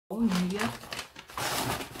Bom dia,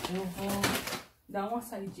 eu vou dar uma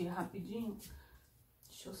saidinha rapidinho.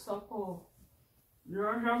 Deixa eu só pôr.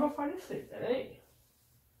 Já vou aparecer, peraí.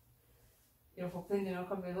 Eu vou prender meu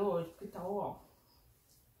cabelo hoje, porque tá ó.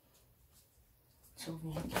 Deixa eu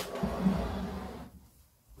vir aqui.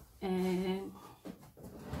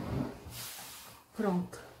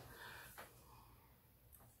 Pronto.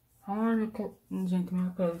 Olha que... Gente,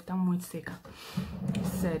 minha pele tá muito seca.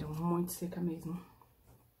 Sério, muito seca mesmo.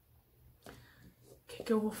 O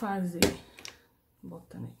que eu vou fazer?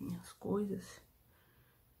 Botando aqui minhas coisas.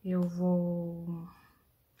 Eu vou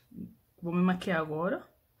me maquiar agora.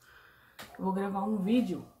 Eu vou gravar um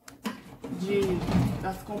vídeo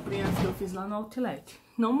das comprinhas que eu fiz lá no Outlet.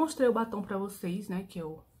 Não mostrei o batom pra vocês, né, que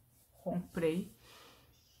eu comprei.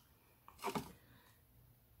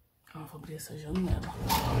 Vou abrir essa janela.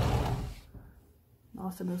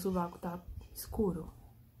 Nossa, meu sovaco tá escuro.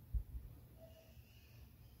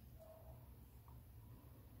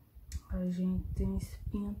 A gente tem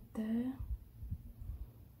espinha até...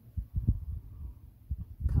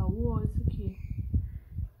 Tá uó isso aqui.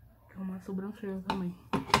 É uma sobrancelha também.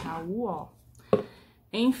 Tá uó.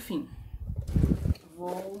 Enfim.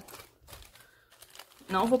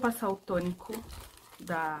 Não vou passar o tônico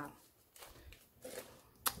da...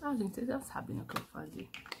 gente, vocês já sabem, né, o que eu vou fazer.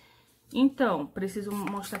 Então, preciso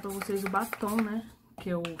mostrar pra vocês o batom, né, que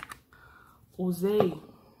eu usei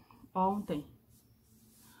ontem.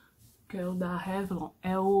 Que é o da Revlon.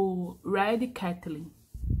 É o Red Kathleen.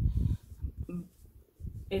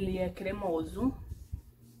 Ele é cremoso.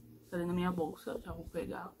 Tá dentro da minha bolsa, já vou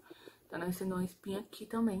pegar. Tá nascendo uma espinha aqui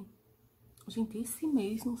também. Gente, esse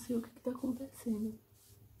mês não sei o que tá acontecendo.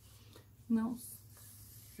 Não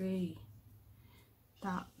sei.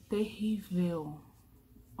 Tá terrível.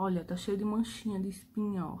 Olha, tá cheio de manchinha de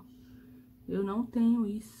espinha, ó. Eu não tenho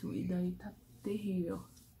isso. E daí tá terrível.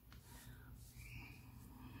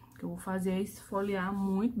 O que eu vou fazer é esfoliar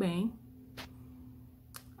muito bem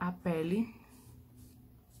a pele.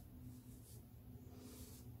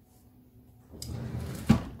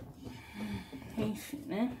 Enfim,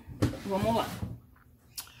 né? Vamos lá.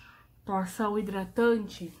 Passar o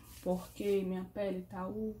hidratante, porque minha pele tá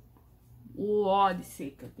o ó de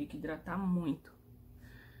seca. Tem que hidratar muito.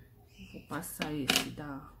 Vou passar esse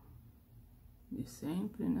de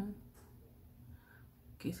sempre, né?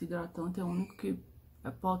 Porque esse hidratante é o único que é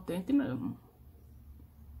potente mesmo.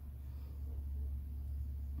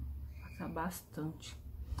 Passar bastante.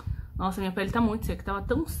 Nossa, minha pele tá muito seca. Tava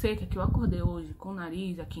tão seca que eu acordei hoje com o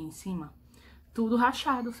nariz aqui em cima. Tudo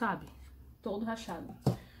rachado, sabe? Todo rachado.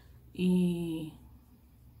 E...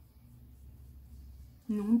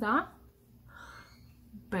 não dá.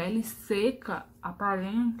 Pele seca,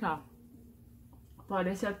 aparenta.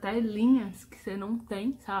 Parece até linhas que você não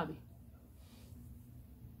tem, sabe?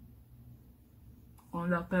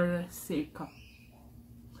 Quando a pele é seca.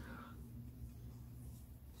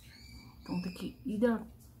 Então tem que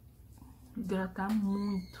hidratar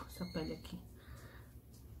muito essa pele aqui.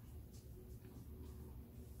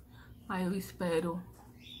 Aí eu espero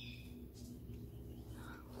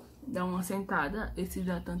dar uma sentada. Esse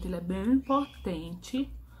hidratante, ele é bem potente,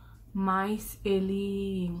 mas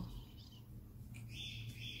ele...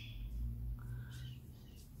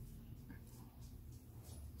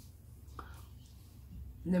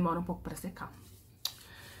 demora um pouco pra secar.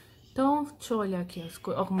 Então, deixa eu olhar aqui as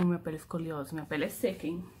coisas. Olha como minha pele é escoliosa. Minha pele é seca,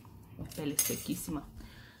 hein? Minha pele é sequíssima.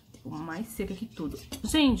 Tipo, mais seca que tudo.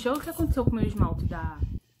 Gente, olha o que aconteceu com o meu esmalte da...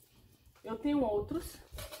 Eu tenho outros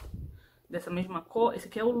dessa mesma cor. Esse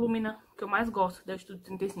aqui é o Lumina, que eu mais gosto, da Estúdio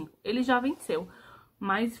 35. Ele já venceu,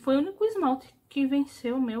 mas foi o único esmalte que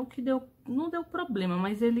venceu o meu, que não deu problema,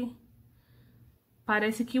 mas ele...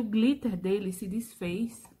 parece que o glitter dele se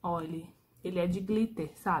desfez. Olha, ele é de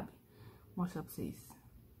glitter, sabe? Vou mostrar pra vocês.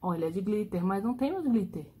 Olha, é de glitter, mas não tem os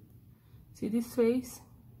glitter. Se desfez.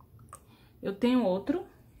 Eu tenho outro.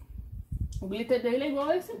 O glitter dele é igual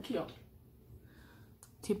a esse aqui, ó.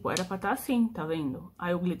 Tipo, era pra estar assim, tá vendo?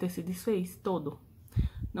 Aí o glitter se desfez todo.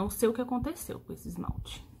 Não sei o que aconteceu com esse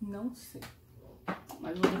esmalte. Não sei.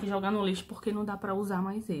 Mas vou ter que jogar no lixo porque não dá pra usar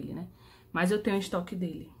mais ele, né? Mas eu tenho estoque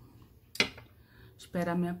dele.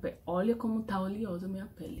 Espera a minha pele. Olha como tá oleosa a minha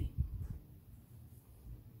pele.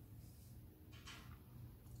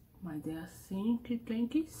 Mas é assim que tem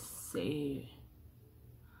que ser.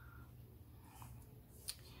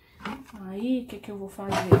 Aí, o que eu vou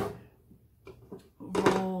fazer?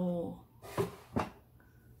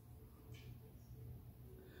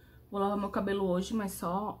 Vou lavar meu cabelo hoje, mas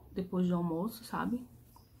só depois do almoço, sabe?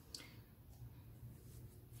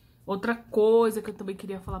 Outra coisa que eu também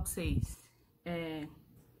queria falar pra vocês.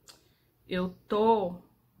 Eu tô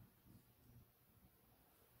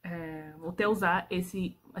voltei a usar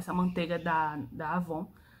essa manteiga da Avon.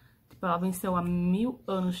 Tipo, ela venceu há 1000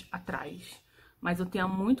 anos atrás. Mas eu tinha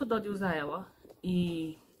muito dó de usar ela.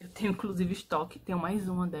 E eu tenho, inclusive, estoque. Tenho mais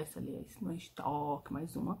uma dessa, aliás. No estoque,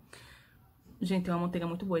 mais uma. Gente, é uma manteiga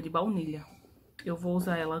muito boa, é de baunilha. Eu vou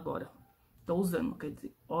usar ela agora. Tô usando, quer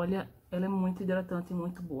dizer. Olha, ela é muito hidratante e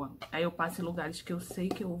muito boa. Aí eu passo em lugares que eu sei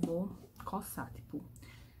que eu vou coçar, tipo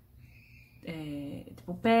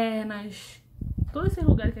pernas. Todos esses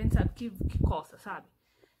lugares que a gente sabe que coça, sabe?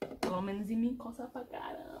 Pelo menos em mim coça pra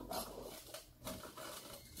caramba.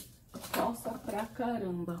 Coça pra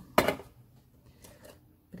caramba.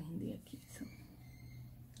 Prender aqui isso.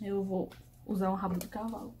 Eu vou usar um rabo de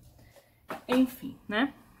cavalo. Enfim,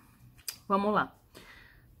 né? Vamos lá.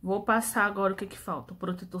 Vou passar agora o que falta. O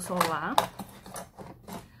protetor solar.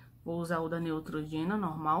 Vou usar o da Neutrogena,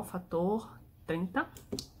 normal, fator 30.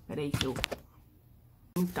 Peraí que eu...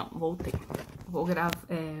 Então, voltei. Vou gravar...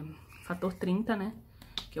 fator 30, né?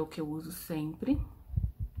 Que é o que eu uso sempre.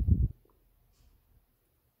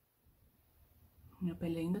 Minha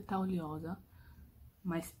pele ainda tá oleosa.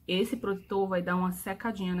 Mas esse protetor vai dar uma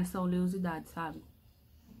secadinha nessa oleosidade, sabe?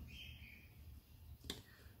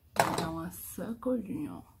 Vai dar uma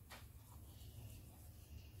sacudinha, ó.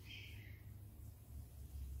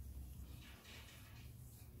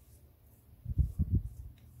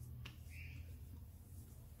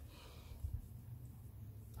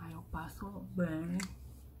 Aí eu passo bem.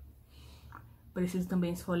 Preciso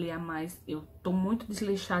também esfoliar mais. Eu tô muito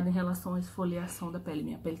desleixada em relação à esfoliação da pele.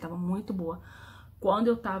 Minha pele tava muito boa quando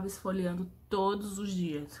eu tava esfoliando todos os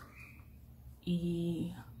dias.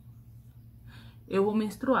 E eu vou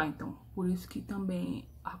menstruar, então. Por isso que também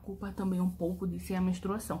a culpa também um pouco disso é a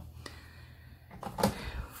menstruação.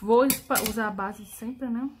 Vou usar a base sempre,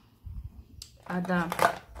 né? A da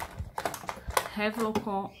Revlon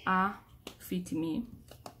com a Fit Me.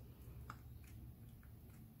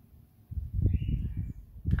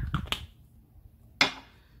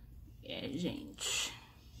 Gente.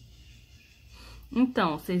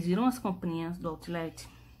 Então, vocês viram as comprinhas do Outlet?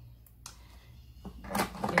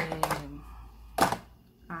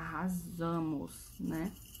 Arrasamos,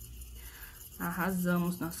 né?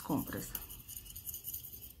 Arrasamos nas compras.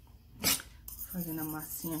 Fazendo a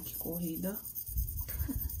massinha aqui corrida.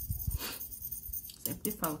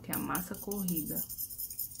 Sempre falo que é a massa corrida.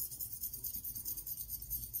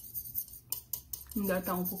 Ainda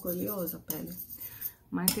tá um pouco oleosa a pele.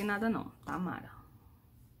 Mas tem nada não, tá, Mara?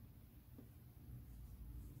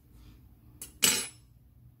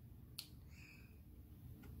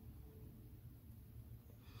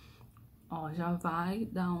 Ó, já vai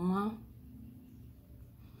dar uma...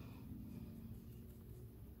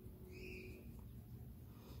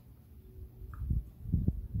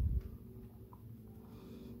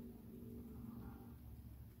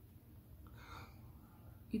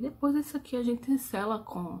 E depois esse aqui a gente sela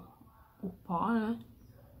com o pó, né?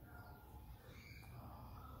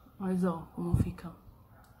 Mas ó, como fica.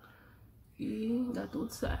 E dá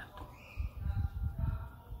tudo certo.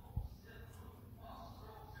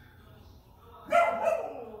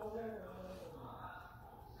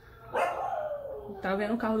 Tá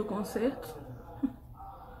vendo o carro do concerto?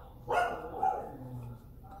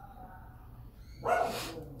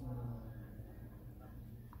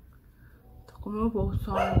 Como eu vou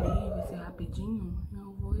só ali, vai ser rapidinho,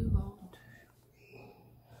 eu vou e volto.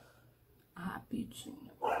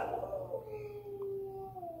 Rapidinho.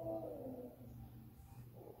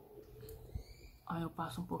 Aí eu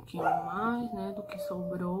passo um pouquinho mais, né, do que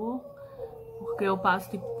sobrou. Porque eu passo,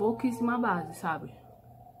 tipo, pouquíssima base, sabe?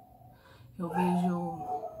 Eu vejo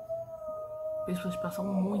pessoas que passam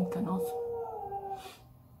muita, nossa.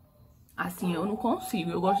 Assim, eu não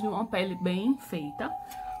consigo. Eu gosto de uma pele bem feita,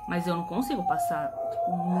 mas eu não consigo passar,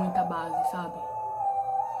 tipo, muita base, sabe?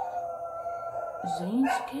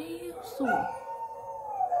 Gente, que isso?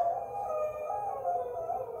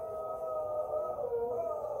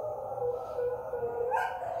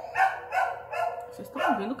 Vocês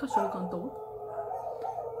estão ouvindo o cachorro cantou?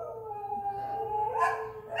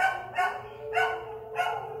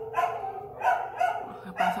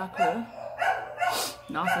 Vai passar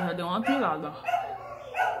aqui. Nossa, já deu uma pirada.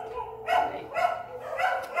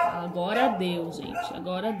 Agora deu, gente.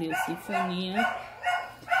 Agora deu. Sinfonia.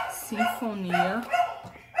 Sinfonia.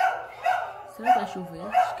 Será que vai chover?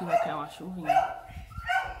 Acho que vai cair uma chuvinha.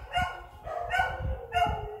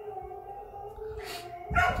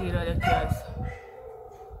 Tira, olha aqui essa.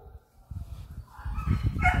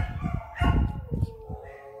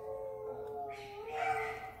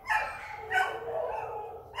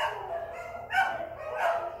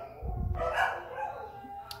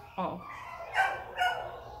 Ó.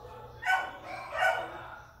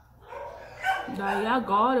 Daí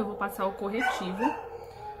agora eu vou passar o corretivo.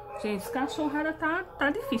 Gente, esse cachorrada tá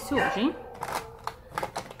difícil hoje, hein?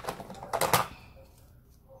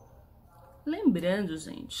 Lembrando,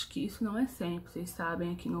 gente, que isso não é sempre. Vocês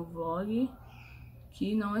sabem aqui no vlog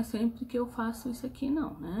que não é sempre que eu faço isso aqui,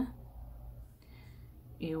 não, né?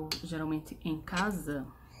 Eu, geralmente, em casa,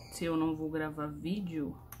 se eu não vou gravar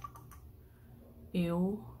vídeo,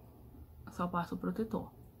 eu só passo o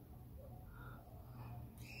protetor.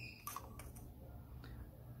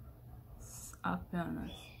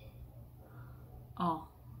 Apenas. Ó.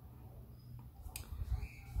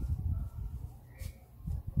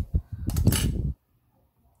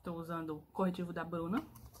 Tô usando o corretivo da Bruna.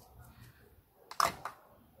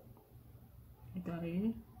 E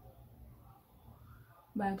daí,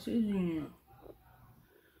 batidinho.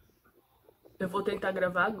 Eu vou tentar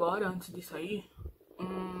gravar agora, antes de sair.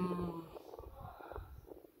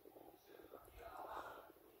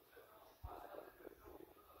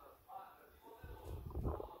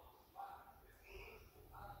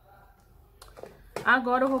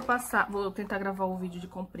 Agora eu vou tentar gravar o vídeo de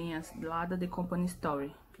comprinhas lá da The Company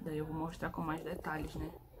Story. Que daí eu vou mostrar com mais detalhes, né?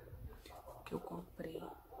 Que eu comprei.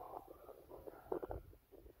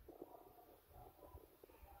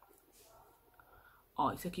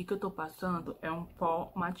 Ó, esse aqui que eu tô passando é um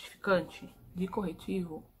pó matificante de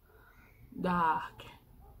corretivo da Arc.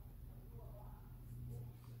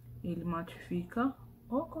 Ele matifica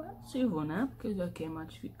o corretivo, né? Porque isso aqui é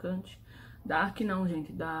matificante. Da Arc não,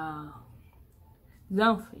 gente, da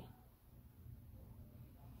Zanfe.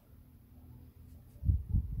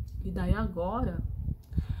 E daí agora...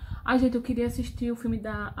 Ai, gente, eu queria assistir o filme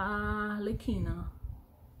da Arlequina.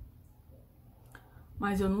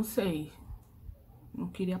 Mas eu não sei. Não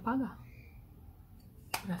queria pagar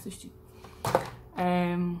pra assistir.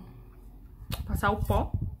 Passar o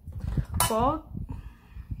pó. Pó,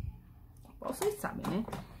 vocês sabem, né?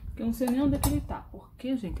 Porque eu não sei nem onde é que ele tá.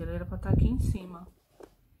 Porque, gente, ele era pra estar aqui em cima.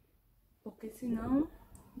 Porque senão,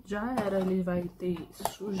 já era. Ele vai ter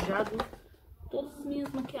sujado todas as minhas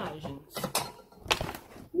maquiagens.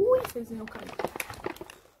 Ui, vocês viram cair.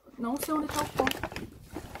 Não sei onde tá o pó.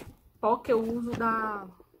 Pó que eu uso da...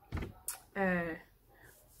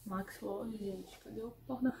 Max Loja, gente. Cadê o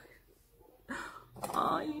pó da...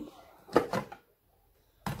 Ai.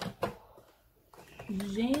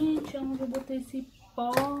 Gente, onde eu botei esse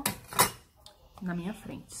pó? Na minha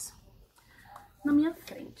frente. Na minha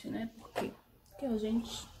frente, né? Por quê? Porque a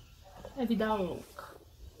gente é vida louca.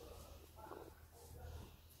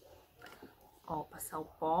 Ó, passar o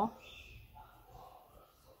pó.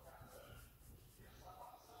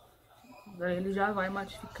 Daí ele já vai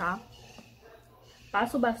matificar.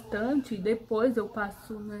 Passo bastante e depois eu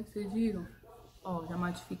passo, né? Vocês viram? Ó, já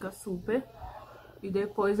matifica super. E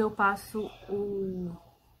depois eu passo o...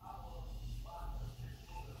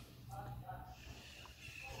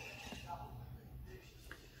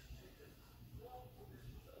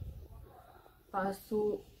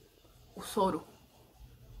 Passo o soro.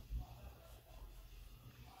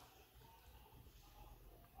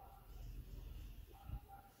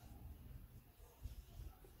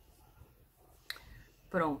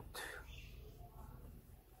 Pronto.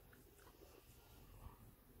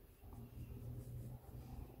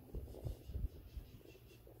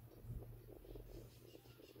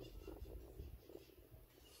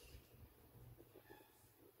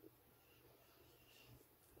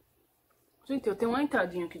 Gente, eu tenho uma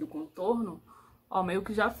entradinha aqui do contorno, ó, meio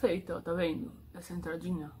que já feita, ó, tá vendo? Essa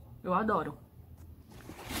entradinha. Eu adoro.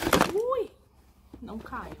 Ui! Não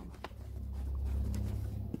caiam.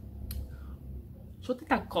 Deixa eu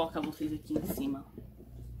tentar colocar vocês aqui em cima.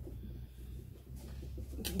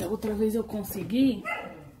 Da outra vez eu consegui.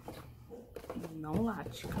 Não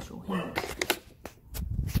late, cachorrinho.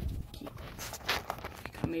 Aqui.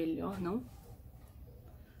 Fica melhor, não?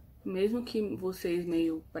 Mesmo que vocês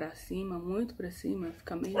meio pra cima, muito pra cima,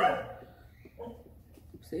 fica melhor.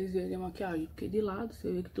 Pra vocês verem a maquiagem. Porque de lado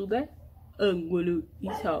você vê que tudo é ângulo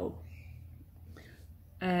e sol.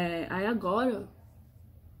 Aí agora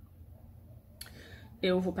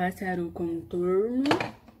eu vou passar o contorno.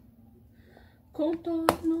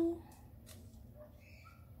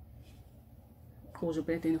 Hoje eu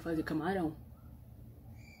pretendo fazer camarão.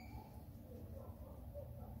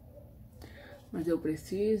 Mas eu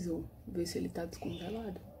preciso ver se ele tá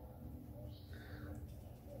descongelado.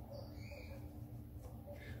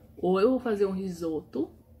 Ou eu vou fazer um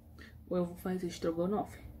risoto, ou eu vou fazer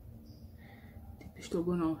estrogonofe. Tipo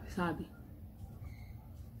estrogonofe, sabe?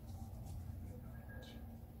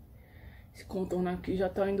 Esse contorno aqui já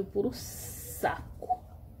tá indo pro saco.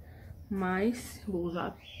 Mas vou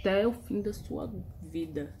usar até o fim da sua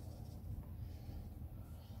vida.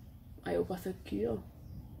 Aí eu passo aqui, ó.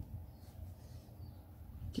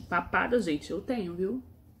 Que papada, gente, eu tenho, viu?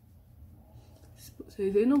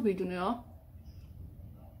 Vocês veem no vídeo, né, ó.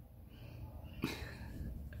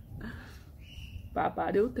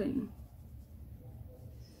 Papada eu tenho.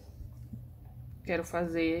 Quero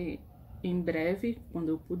fazer em breve, quando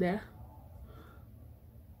eu puder,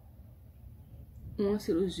 uma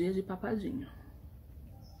cirurgia de papadinha.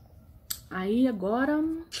 Aí agora...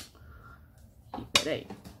 Peraí.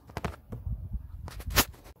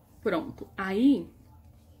 Pronto. Aí...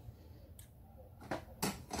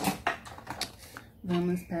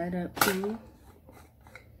 Vamos para o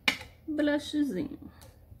blushzinho.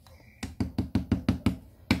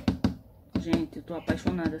 Gente, eu tô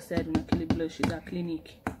apaixonada, sério, naquele blush da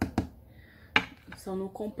Clinique. Só não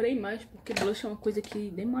comprei mais porque blush é uma coisa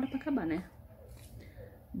que demora pra acabar, né?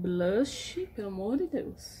 Blush, pelo amor de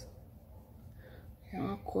Deus. É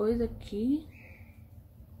uma coisa que...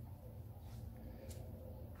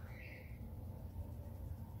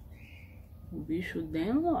 o bicho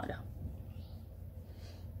demora.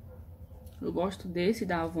 Eu gosto desse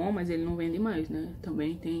da Avon, mas ele não vende mais, né?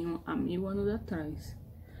 Também tenho há 1000 anos atrás.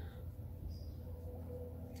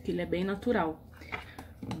 Que ele é bem natural.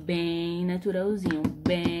 Bem naturalzinho.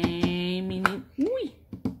 Bem menino... Ui!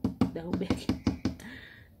 Derrubei aqui.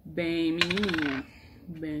 Bem menininha.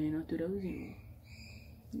 Bem naturalzinho.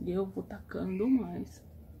 E eu vou tacando mais.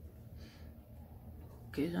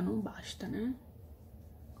 Porque já não basta, né?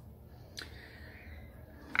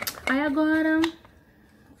 Aí agora...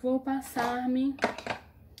 vou passar-me,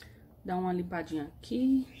 dar uma limpadinha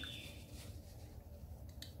aqui.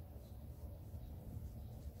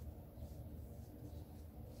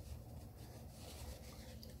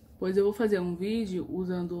 Depois eu vou fazer um vídeo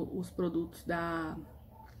usando os produtos da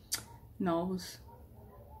novos.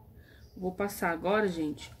 Vou passar agora,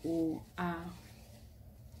 gente, a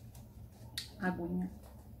aguinha.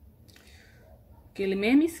 Aquele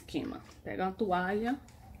mesmo esquema. Pega uma toalha.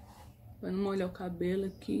 Pra não molhar o cabelo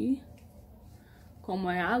aqui. Como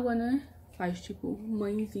é água, né? Faz tipo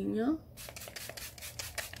mãezinha.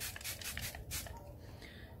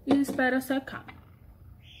 E espera secar.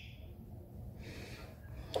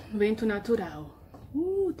 Vento natural.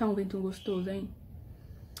 Tá um vento gostoso, hein?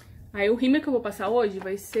 Aí o rímel que eu vou passar hoje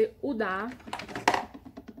vai ser o da...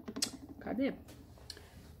 Cadê?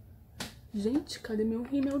 Gente, cadê meu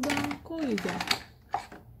rímel da coisa?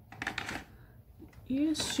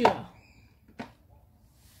 Este, ó.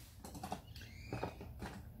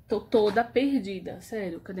 Tô toda perdida,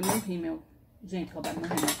 sério. Cadê meu rímel? Gente, roubaram meu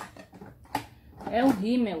rímel. É o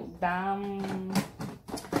rímel da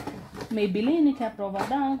Maybelline, que é a prova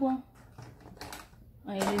d'água.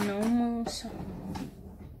 Aí ele não mancha.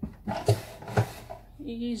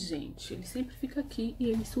 E, gente, ele sempre fica aqui e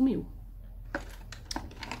ele sumiu.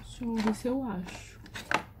 Deixa eu ver se eu acho.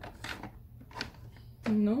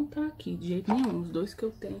 Não tá aqui de jeito nenhum. Os dois que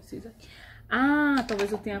eu tenho, esses aqui. Ah,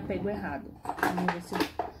 talvez eu tenha pego errado. Vamos ver se...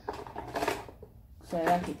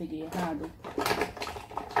 Será que eu peguei errado?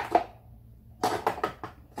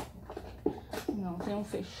 Não, tem um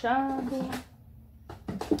fechado.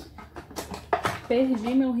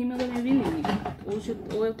 Perdi meu rímel da Maybelline. Hoje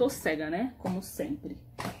ou eu tô cega, né? Como sempre.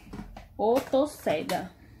 Ou tô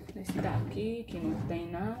cega. Esse daqui, que não tem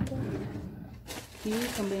nada. Aqui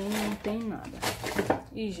também não tem nada.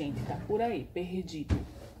 E, gente, tá por aí, perdido.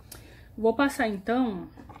 Vou passar, então...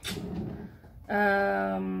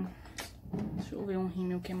 deixa eu ver um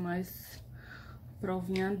rímel que é mais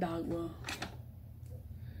provinha d'água.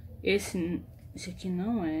 Esse aqui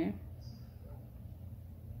não é.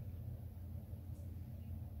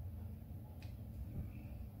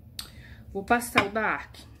 Vou passar o da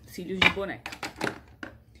Arc, cílios de boneca.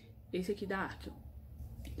 Esse aqui da Arc, ó.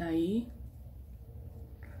 Daí...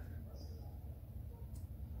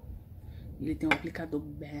 ele tem um aplicador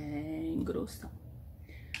bem grossão.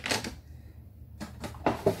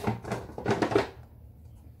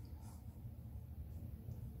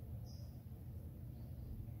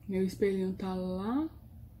 Meu espelhinho tá lá.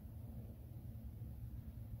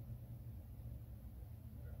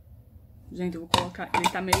 Gente, eu vou colocar... ele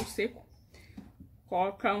tá meio seco.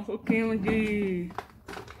 Colocar um pouquinho de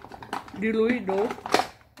diluidor.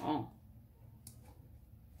 Ó.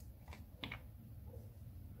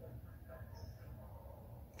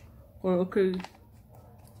 Coloquei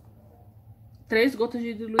 3 gotas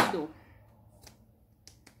de diluidor.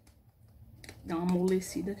 Dá uma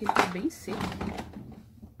amolecida que ele tá bem seco.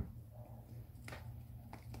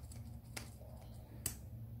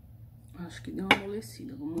 Acho que deu uma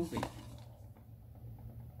amolecida, vamos ver.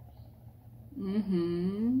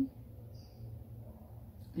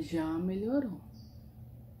 Já melhorou.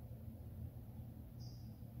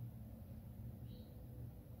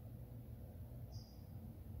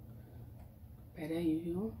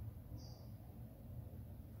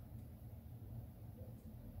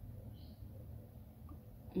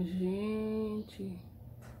 Gente,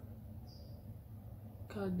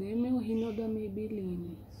 cadê meu rímel da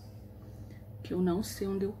Maybelline? Que eu não sei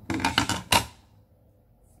onde eu pus.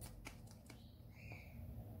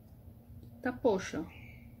 Tá, poxa.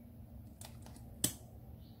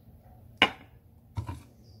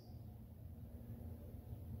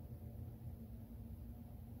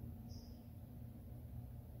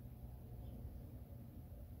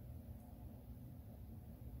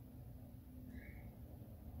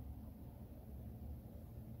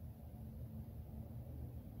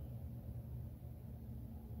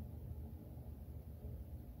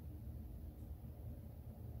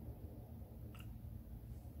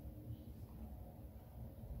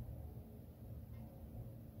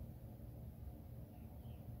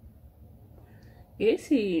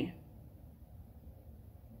 Esse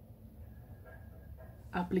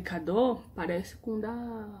aplicador parece com o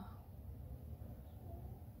da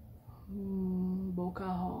Boca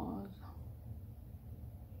Rosa.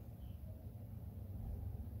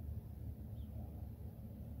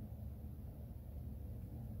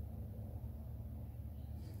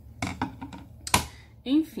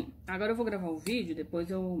 Enfim, agora eu vou gravar o vídeo, depois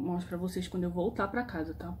eu mostro pra vocês quando eu voltar pra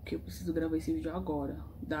casa, tá? Porque eu preciso gravar esse vídeo agora,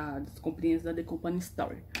 das comprinhas da The Company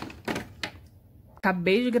Store.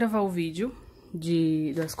 Acabei de gravar o vídeo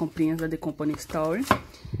das comprinhas da The Company Store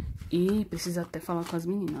e preciso até falar com as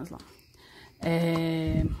meninas lá.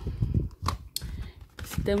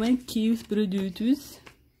 Estão aqui os produtos.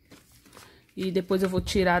 E depois eu vou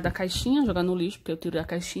tirar da caixinha, jogar no lixo, porque eu tiro da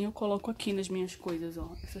caixinha e eu coloco aqui nas minhas coisas,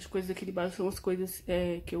 ó. Essas coisas aqui de baixo são as coisas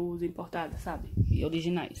que eu uso importadas, sabe? E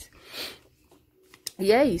originais.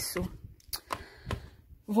 E é isso.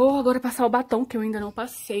 Vou agora passar o batom, que eu ainda não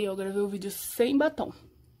passei. Eu gravei o vídeo sem batom.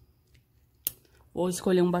 Vou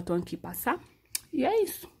escolher um batom aqui e passar. E é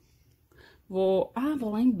isso. Vou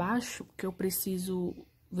lá embaixo, porque eu preciso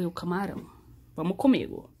ver o camarão. Vamos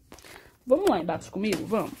comigo. Vamos lá embaixo comigo?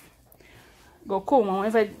 Vamos. Goku,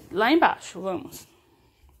 mamãe vai lá embaixo, vamos.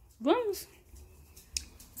 Vamos.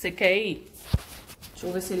 Você quer ir? Deixa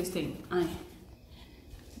eu ver se eles têm. Ai.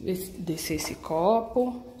 Descer esse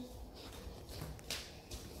copo.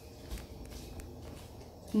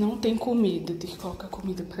 Não tem comida, tem que colocar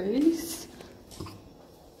comida pra eles.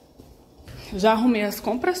 Já arrumei as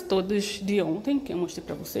compras todas de ontem, que eu mostrei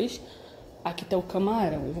pra vocês. Aqui tá o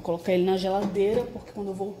camarão. Eu vou colocar ele na geladeira, porque quando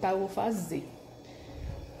eu voltar eu vou fazer.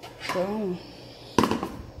 Então,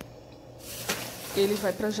 ele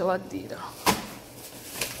vai pra geladeira.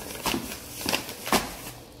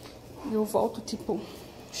 Eu volto, tipo,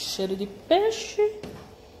 cheiro de peixe.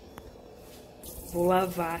 Vou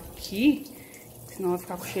lavar aqui, senão vai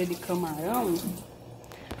ficar com cheiro de camarão,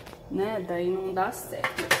 né? Daí não dá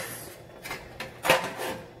certo.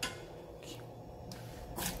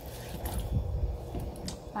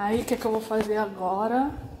 Aí, o que é que eu vou fazer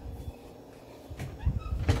agora?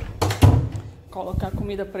 Colocar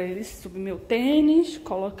comida pra eles, subir meu tênis,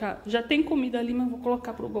 colocar... Já tem comida ali, mas vou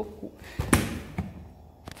colocar pro Goku.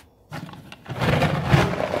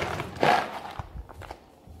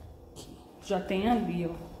 Já tem ali,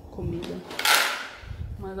 ó, comida.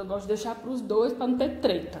 Mas eu gosto de deixar pros dois pra não ter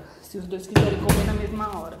treta. Se os dois quiserem comer na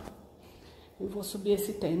mesma hora. Eu vou subir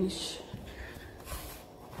esse tênis.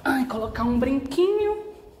 Ai, colocar um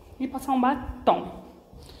brinquinho e passar um batom.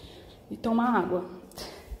 E tomar água.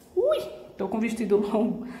 Ui! Tô com vestido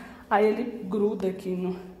longo, aí ele gruda aqui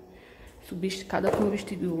no... Subir escada com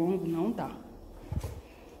vestido longo não dá.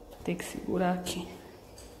 Tem que segurar aqui.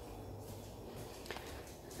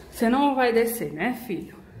 Você não vai descer, né,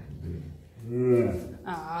 filho?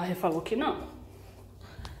 Ah, ele falou que não.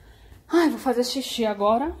 Ai, vou fazer xixi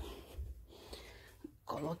agora.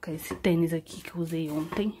 Coloca esse tênis aqui que eu usei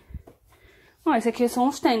ontem. Ó, esse aqui são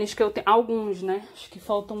os tênis que eu tenho. Alguns, né? Acho que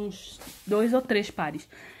faltam uns 2 ou 3 pares.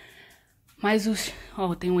 Mas os...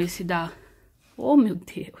 Ó, tenho esse da... Oh, meu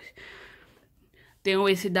Deus. Tenho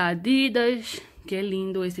esse da Adidas, que é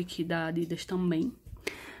lindo. Esse aqui da Adidas também.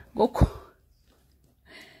 Goku.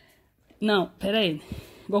 Não, pera aí.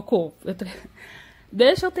 Goku,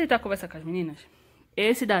 deixa eu tentar conversar com as meninas.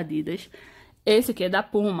 Esse da Adidas. Esse aqui é da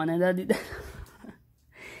Puma, né? Da Adidas.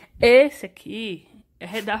 Esse aqui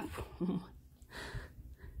é da Puma.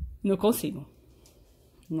 Não consigo.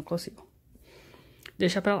 Não consigo.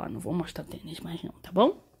 Deixa pra lá, não vou mostrar tênis mais não, tá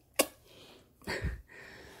bom?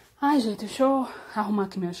 Ai, gente, deixa eu arrumar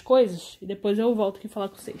aqui minhas coisas e depois eu volto aqui falar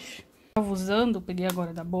com vocês. Eu tava usando, peguei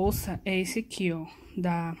agora da bolsa, é esse aqui, ó,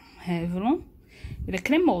 da Revlon. Ele é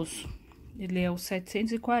cremoso, ele é o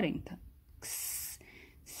 740.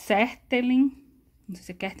 Certelin, não sei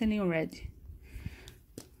se é Certelin ou Red.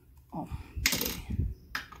 Ó, peraí.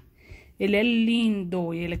 Ele é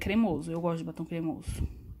lindo e ele é cremoso. Eu gosto de batom cremoso.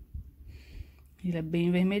 Ele é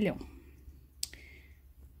bem vermelhão.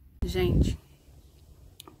 Gente,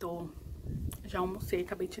 já almocei,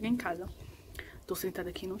 acabei de chegar em casa. Tô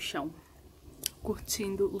sentada aqui no chão,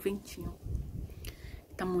 curtindo o ventinho.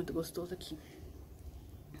 Tá muito gostoso aqui.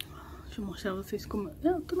 Deixa eu mostrar pra vocês como...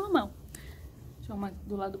 Não, tô normal. Deixa eu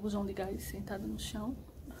do lado do bujão de gás, sentada no chão.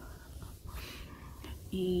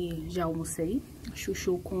 E já almocei.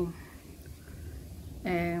 Chuchu com...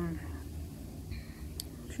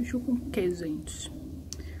 chuchu com queijo, gente.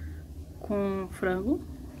 Com frango.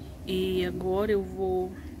 E agora eu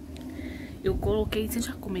vou... Eu coloquei... Vocês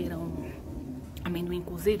já comeram amendoim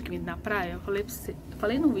cozido que vem da praia? Eu falei pra você... Eu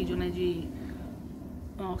falei no vídeo, né, de...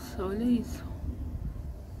 Nossa, olha isso.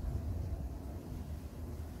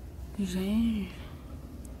 Gente...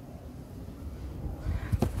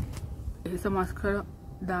 Essa máscara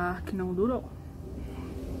da Ark não durou.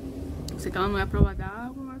 Eu sei que ela não é prova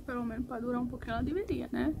d'água, mas pelo menos pra durar um pouquinho ela deveria,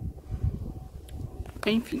 né?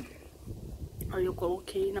 Enfim. Aí eu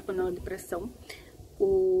coloquei na panela de pressão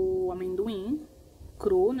o amendoim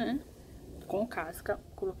cru, né? Com casca.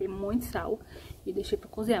 Coloquei muito sal e deixei pra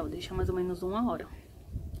cozinhar. Vou deixar mais ou menos 1 hora.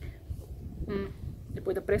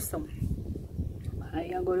 Depois da pressão.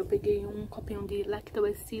 Aí agora eu peguei um copinho de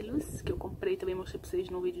lactobacilos, que eu comprei, também mostrei pra vocês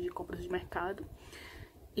no vídeo de compras de mercado.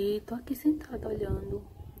 E tô aqui sentada olhando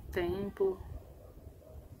o tempo.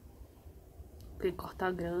 Tem que cortar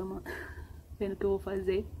a grama, vendo o que eu vou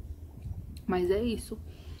fazer. Mas é isso.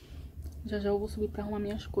 Já já eu vou subir pra arrumar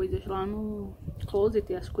minhas coisas lá no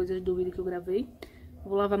closet, as coisas do vídeo que eu gravei.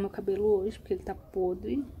 Vou lavar meu cabelo hoje, porque ele tá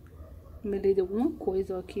podre. Me dei de alguma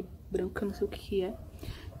coisa ó, aqui branca, não sei o que é.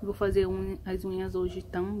 Vou fazer as unhas hoje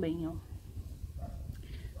também, ó.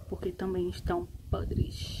 Porque também estão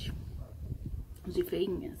podres. De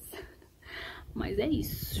feinhas. Mas é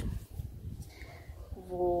isso.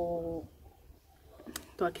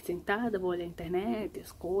 Tô aqui sentada, vou olhar a internet,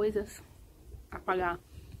 as coisas. Apagar,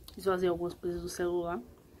 esvaziar algumas coisas do celular.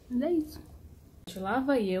 Mas é isso. Lá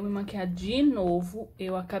vai eu me maquiar de novo.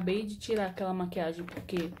 Eu acabei de tirar aquela maquiagem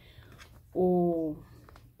porque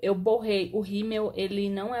eu borrei o rímel, ele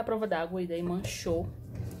não é a prova d'água, e daí manchou.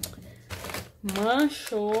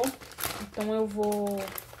 Então eu vou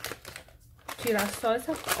tirar só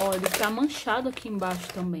essa... Ó, ele tá manchado aqui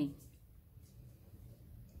embaixo também.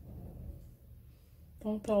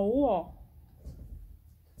 Então tá ó.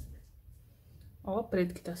 Ó o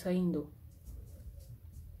preto que tá saindo.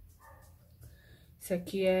 Esse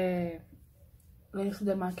aqui é lenço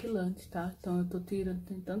demaquilante, tá? Então eu tô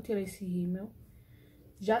tentando tirar esse rímel.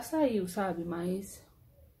 Já saiu, sabe? Mas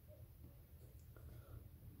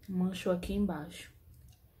manchou aqui embaixo.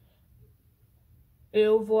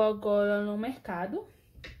 Eu vou agora no mercado.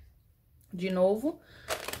 De novo.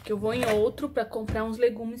 Que eu vou em outro pra comprar uns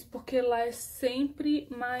legumes. Porque lá é sempre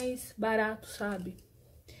mais barato, sabe?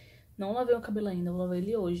 Não lavei o cabelo ainda. Vou lavar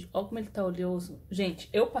ele hoje. Olha como ele tá oleoso. Gente,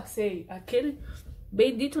 eu passei aquele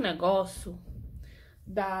bendito negócio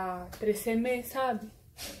da 3CM, sabe?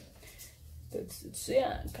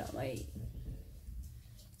 Calma aí.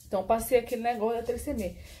 Então, passei aquele negócio da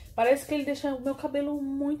 3CM. Parece que ele deixa o meu cabelo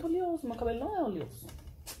muito oleoso. Meu cabelo não é oleoso.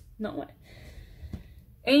 Não é.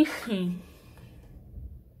 Enfim.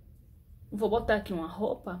 Vou botar aqui uma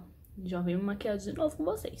roupa. Já venho me maquiar de novo com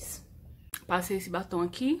vocês. Passei esse batom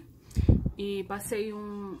aqui. E passei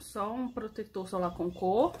só um protetor solar com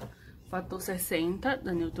cor. Fator 60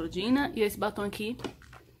 da Neutrogena. E esse batom aqui,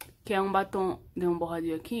 que é um batom, deu um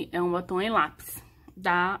borradinho aqui, é um batom em lápis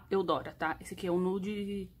da Eudora, tá? Esse aqui é o nude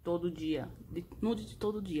de todo dia, nude de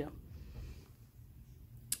todo dia.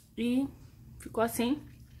 E ficou assim.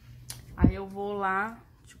 Aí eu vou lá,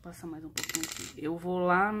 deixa eu passar mais um pouquinho aqui. Eu vou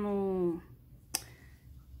lá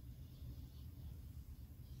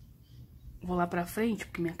vou lá pra frente,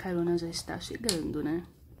 porque minha carona já está chegando, né?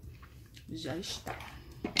 Já está.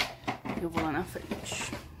 Eu vou lá na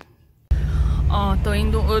frente. Ó, tô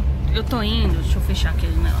indo, eu tô indo, deixa eu fechar aqui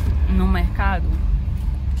no mercado,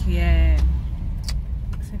 que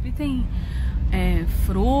sempre tem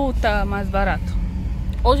fruta mais barato.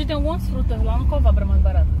 Hoje tem algumas frutas lá no Covabra mais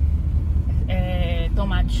barato.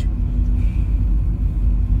 Tomate.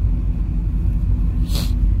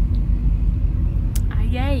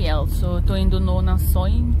 Aí, Elson, eu tô indo no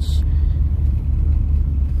Nações,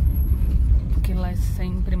 porque lá é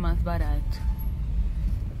sempre mais barato.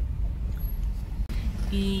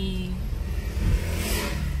 E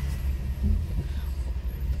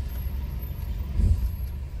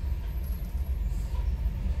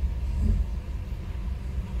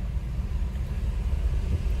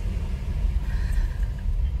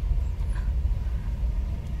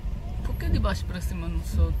baixo pra cima eu não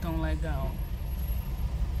sou tão legal.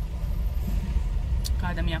 Por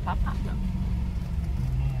causa da minha papada.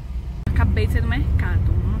 Acabei de sair do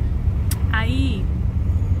mercado. Aí,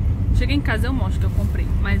 cheguei em casa, eu mostro que eu comprei.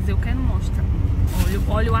 Mas eu quero mostrar.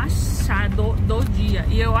 Olha o achado do dia.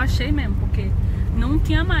 E eu achei mesmo, porque não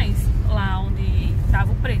tinha mais lá onde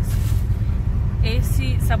tava o preço.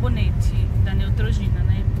 Esse sabonete da Neutrogena,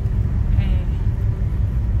 né?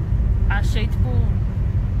 Achei, tipo,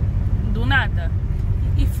 do nada.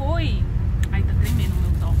 E foi... Ai, tá tremendo o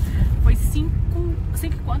meu tom. Foi 5 e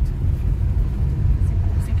quanto?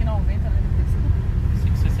 5,90, né?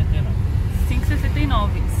 5,69.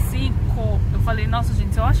 5. Eu falei, nossa,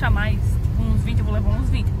 gente, se eu achar mais uns 20, eu vou levar uns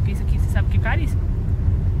 20. Porque isso aqui, você sabe que é caríssimo.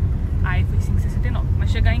 Aí foi 5,69.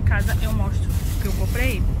 Mas chegar em casa eu mostro o que eu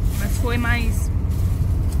comprei. Mas foi mais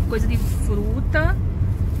coisa de fruta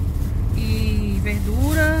e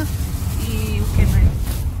verdura e o que mais?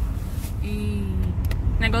 E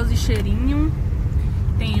negócio de cheirinho.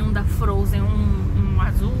 Tem um da Frozen, um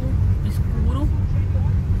azul escuro.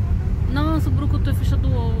 Nossa, o brucutu fechou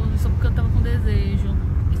do ovo, só porque eu tava com desejo.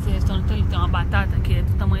 Esse restaurante ali tem uma batata que é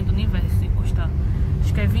do tamanho do universo e custa,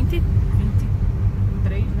 acho que é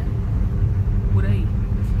 23, né? Por aí.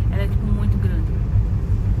 Ela é tipo muito grande.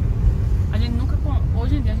 A gente nunca,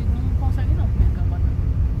 hoje em dia a gente não consegue não comer aquela batata.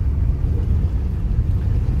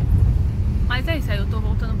 Mas é isso, aí eu tô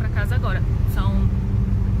voltando pra casa agora. São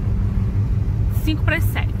 5 para as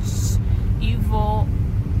 7. E vou...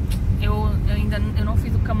 Eu não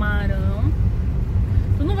fiz o camarão.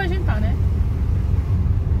 Tu não vai jantar, né?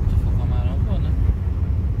 Se for camarão, vou, né?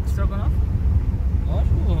 Estrogonofe?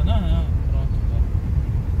 Lógico que vou. Não, pronto, vou.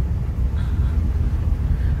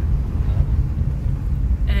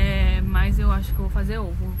 Mas eu acho que eu vou fazer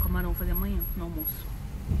ovo. O camarão vou fazer amanhã, no almoço.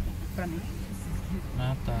 Pra mim.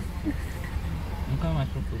 Ah, tá. Nunca mais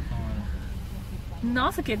procuro camarão.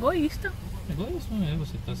 Nossa, que egoísta. Egoísmo mesmo,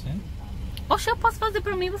 você tá sendo. Oxe, eu posso fazer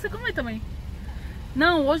pra mim e você comer também.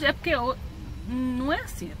 Não, hoje é porque não é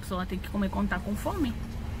assim. A pessoa tem que comer quando tá com fome.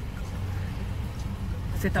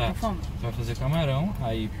 Você tá com fome? Você vai fazer camarão,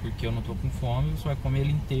 aí porque eu não tô com fome, você vai comer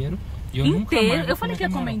ele inteiro. E eu nunca mais Inteiro? vou Eu falei que ia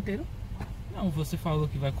camarão. comer inteiro. Não, você falou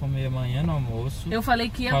que vai comer amanhã no almoço. Eu falei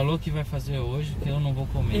que ia... Falou que vai fazer hoje, que eu não vou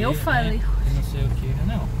comer. Eu falei. Né? E não sei o que.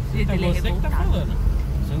 Não, Gente, tá ele é você que tá revoltado. falando.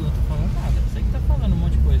 Eu não tô falando nada. Você que tá falando um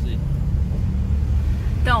monte de coisa aí.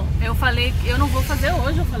 Então, eu falei que eu não vou fazer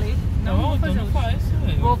hoje, eu falei. Não, Não, vou fazer então não hoje.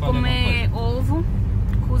 faz. Vou comer ovo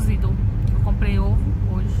cozido. Eu comprei ovo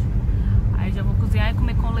hoje. Aí já vou cozinhar e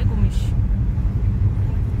comer com legumes.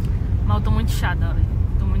 Mas eu tô muito inchada, velho.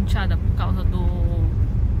 Tô muito inchada por causa do...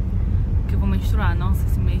 que eu vou menstruar. Nossa,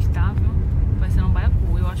 esse mês tá, viu? Vai ser um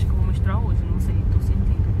baiacu. Eu acho que eu vou menstruar hoje, não sei, tô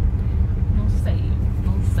sentindo. Não sei.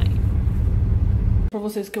 Pra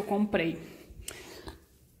vocês que eu comprei.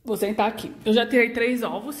 Vou sentar aqui. Eu já tirei 3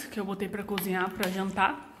 ovos que eu botei pra cozinhar pra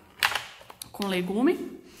jantar com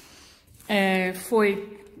legume.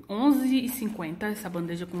 Foi R$11,50 essa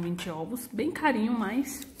bandeja com 20 ovos. Bem carinho,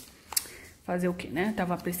 mas fazer o que, né?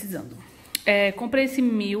 Tava precisando. Comprei esse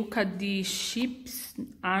Milka de chips.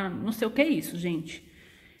 Não sei o que é isso, gente.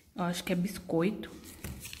 Eu acho que é biscoito.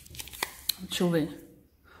 Deixa eu ver.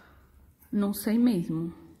 Não sei mesmo.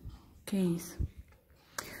 O que é isso?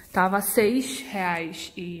 Tava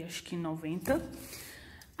R$6,90.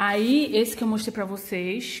 Aí, esse que eu mostrei pra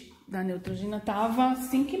vocês, da Neutrogena, tava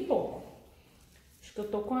 5 e pouco. Acho que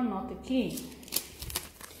eu tô com a nota aqui.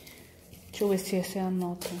 Deixa eu ver se essa é a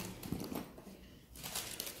nota.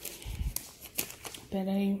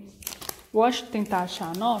 Pera aí. Vou tentar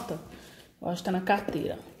achar a nota. Eu acho que tá na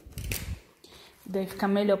carteira. Deve ficar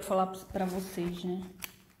melhor pra falar pra vocês, né?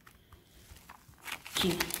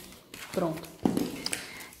 Aqui. Pronto.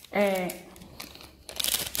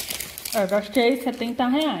 Eu gastei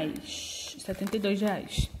R$70.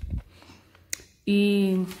 R$72.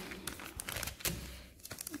 E...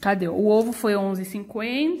 cadê? O ovo foi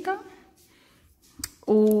R$11,50.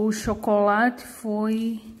 O chocolate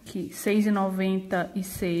foi aqui,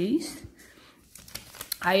 R$6,96.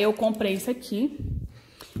 Aí eu comprei isso aqui.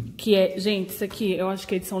 Que é... gente, isso aqui eu acho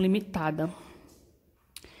que é edição limitada.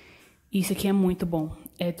 Isso aqui é muito bom.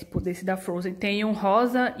 É tipo desse da Frozen. Tem um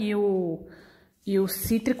rosa e o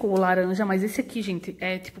cítrico, o laranja. Mas esse aqui, gente,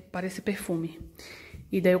 é tipo, parece perfume.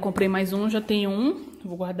 E daí eu comprei mais um, já tenho um.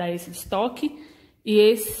 Vou guardar esse de estoque. E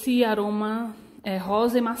esse aroma é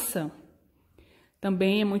rosa e maçã.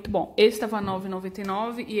 Também é muito bom. Esse tava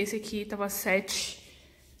R$9,99 e esse aqui tava 7...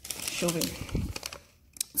 deixa eu ver.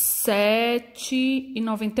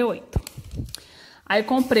 R$7,98. Aí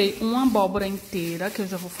comprei uma abóbora inteira, que eu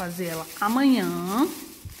já vou fazer ela amanhã.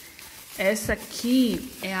 Essa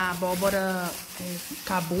aqui é a abóbora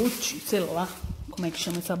cabute, sei lá como é que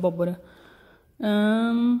chama essa abóbora.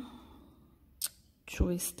 Deixa eu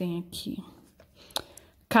ver se tem aqui.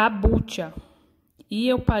 Cabucha. E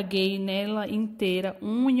eu paguei nela inteira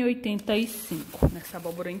R$1,85, nessa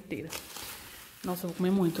abóbora inteira. Nossa, eu vou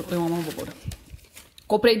comer muito, eu amo abóbora.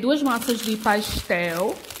 Comprei 2 massas de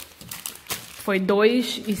pastel. Foi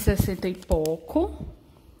R$2,60 e pouco.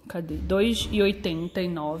 Cadê?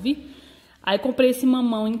 R$2,89. Aí comprei esse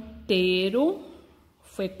mamão inteiro.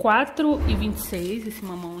 Foi R$4,26, esse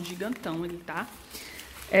mamão gigantão, ele tá.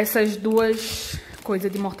 Essas 2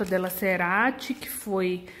 coisas de mortadela cerati, que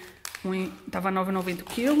foi... tava R$9,90 o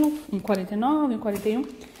quilo, R$1,49,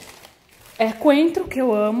 R$1,41. Coentro, que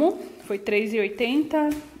eu amo, foi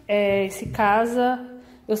R$3,80. Esse casa...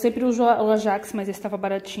 Eu sempre uso o Ajax, mas esse tava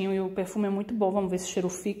baratinho e o perfume é muito bom. Vamos ver se o cheiro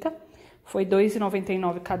fica. Foi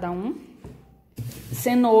R$2,99 cada um.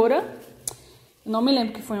 Cenoura. Não me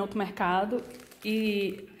lembro que foi em outro mercado.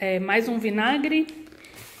 E mais um vinagre.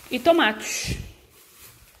 E tomates.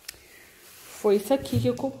 Foi isso aqui que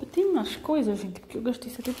eu comprei. Tem umas coisas, gente, porque eu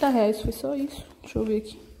gastei R$70. Foi só isso. Deixa eu ver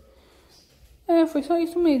aqui. Foi só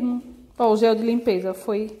isso mesmo. Ó, o gel de limpeza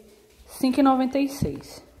foi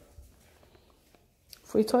R$5,96.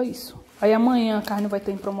 Foi só isso. Aí amanhã a carne vai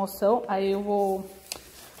ter em promoção. Aí eu vou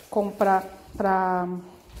comprar pra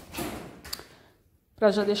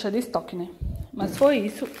já deixar de estoque, né? Mas foi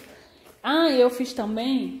isso. E eu fiz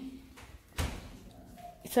também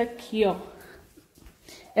isso aqui, ó.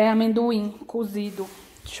 É amendoim cozido.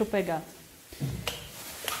 Deixa eu pegar.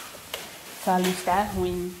 Essa lista é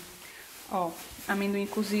ruim. Ó, amendoim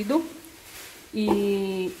cozido.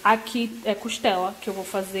 E aqui é costela, que eu vou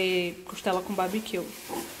fazer costela com barbecue.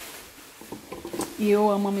 E eu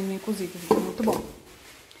amo amendoim cozido, é muito bom.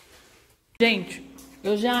 Gente,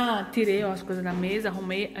 eu já tirei as coisas da mesa,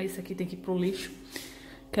 arrumei. Aí isso aqui tem que ir pro lixo.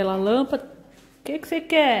 Aquela lâmpada. O que você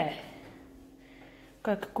quer?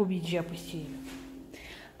 Qual que comidinha possível?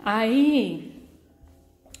 Aí,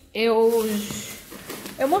 eu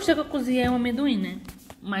mostrei que eu cozinhei um amendoim, né?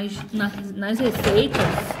 Mas nas receitas...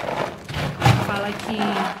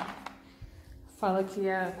 Fala que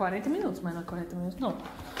é 40 minutos, mas não é 40 minutos, não.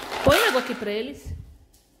 Põe água aqui pra eles.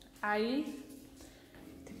 Aí,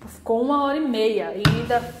 tipo, ficou 1h30. E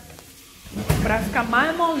ainda, pra ficar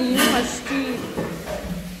mais molinho, acho que...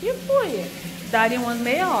 E foi, daria umas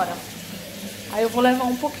meia hora. Aí eu vou levar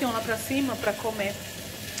um pouquinho lá pra cima pra comer.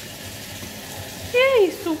 E é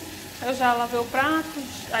isso. Eu já lavei o prato.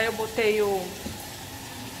 Aí eu botei o...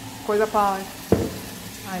 coisa pra...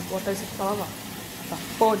 vou botar isso aqui pra lavar. Tá,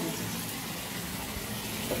 pode.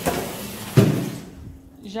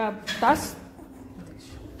 Já tá...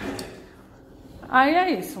 Aí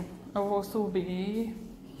é isso. Eu vou subir.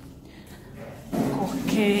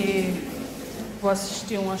 Porque... vou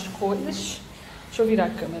assistir umas coisas. Deixa eu virar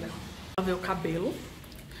a câmera. Lavei o cabelo.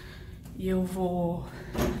 E eu vou...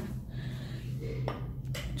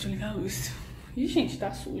 Deixa eu ligar a luz. Ih, gente,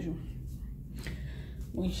 tá sujo.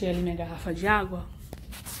 Vou encher ali minha garrafa de água.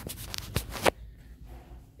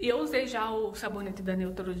 E eu usei já o sabonete da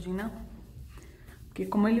Neutrogena, porque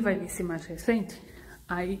como ele vai vir ser mais recente,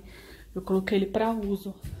 aí eu coloquei ele pra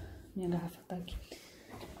uso. Minha garrafa tá aqui.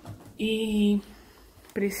 E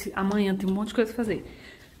amanhã tem um monte de coisa pra fazer.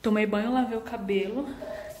 Tomei banho, lavei o cabelo.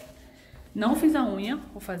 Não fiz a unha,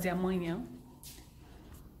 vou fazer amanhã.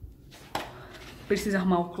 Preciso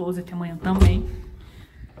arrumar o closet amanhã também.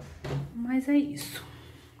 Mas é isso.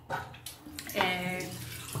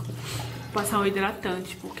 Vou passar um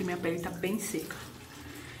hidratante, porque minha pele tá bem seca.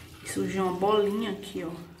 E surgiu uma bolinha aqui, ó.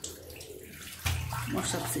 Vou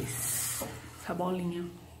mostrar pra vocês. Essa bolinha.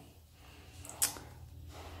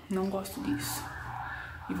 Não gosto disso.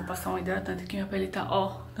 E vou passar um hidratante, porque minha pele tá,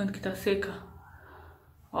 ó, tanto que tá seca.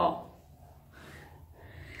 Ó.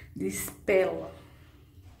 Despela.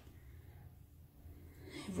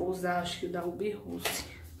 Vou usar, acho que o da Ruby Rose.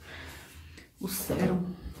 O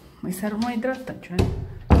sérum. Mas sérum não é hidratante, né?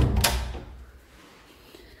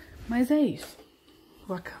 Mas é isso.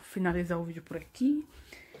 Vou finalizar o vídeo por aqui.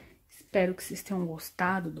 Espero que vocês tenham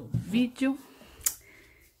gostado do vídeo.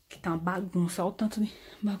 Que tá uma bagunça. Olha o tanto de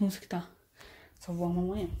bagunça que tá. Só vou arrumar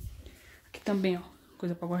amanhã. Aqui também, ó.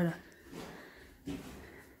 Coisa pra guardar.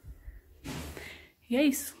 E é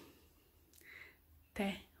isso.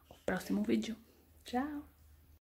 Até o próximo vídeo. Tchau.